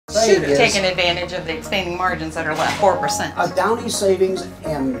should have is taken advantage of the expanding margins that are left, 4%. a Downey Savings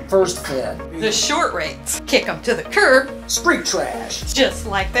and First Fed. The short rates kick them to the curb, Street trash. just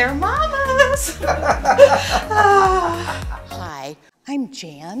like their mamas. Hi, I'm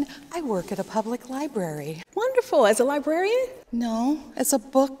Jan. I work at a public library. Wonderful. As a librarian? No, as a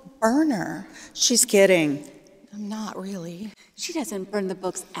book burner. She's kidding. I'm not really. She doesn't burn the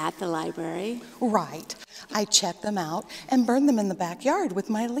books at the library. Right. I check them out and burn them in the backyard with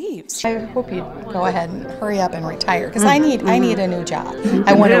my leaves. I hope you go ahead and hurry up and retire because I need a new job.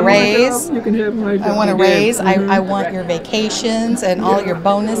 I want a raise. You can have my job. I want a raise. I want your vacations and all your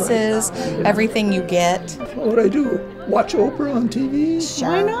bonuses, everything you get. What would I do? Watch Oprah on TV? Sure.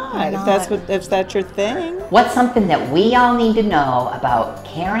 Why not? If that's your thing. What's something that we all need to know about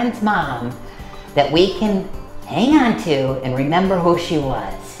Karen's mom that we can hang on to and remember who she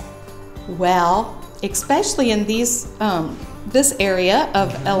was? Well, especially in this area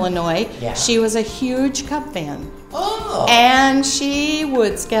of Illinois, she was a huge Cub fan. Oh. And she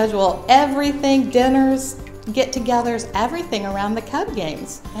would schedule everything, dinners, get-togethers, everything around the Cub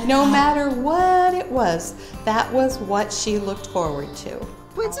games. No matter what it was, that was what she looked forward to.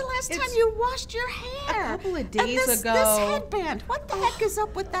 When's the last time you washed your hair? A couple of days ago. This headband. What the heck is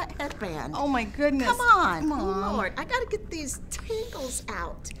up with that headband? Oh my goodness. Come on. Come on. Lord, I gotta get these tangles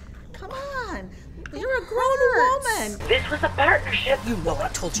out. Come on. You're a grown woman. This was a partnership. You know I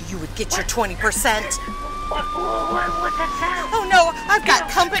told you would get your 20%. What's that sound? Oh no, I've got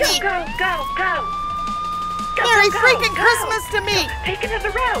company. Go. Merry freaking Christmas to me. Take another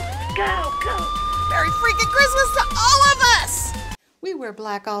route. Go. Merry freaking Christmas to all of us. We wear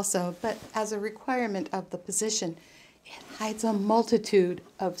black also, but as a requirement of the position, it hides a multitude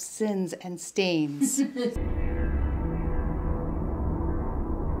of sins and stains.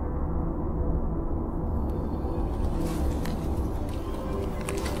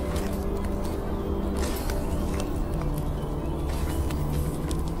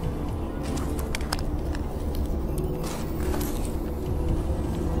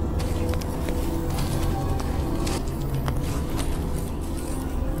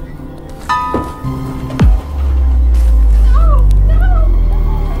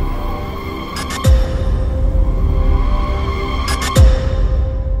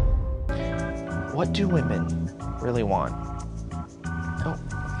 What do women really want?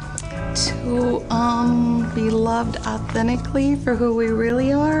 To be loved authentically for who we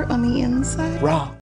really are on the inside. Raw.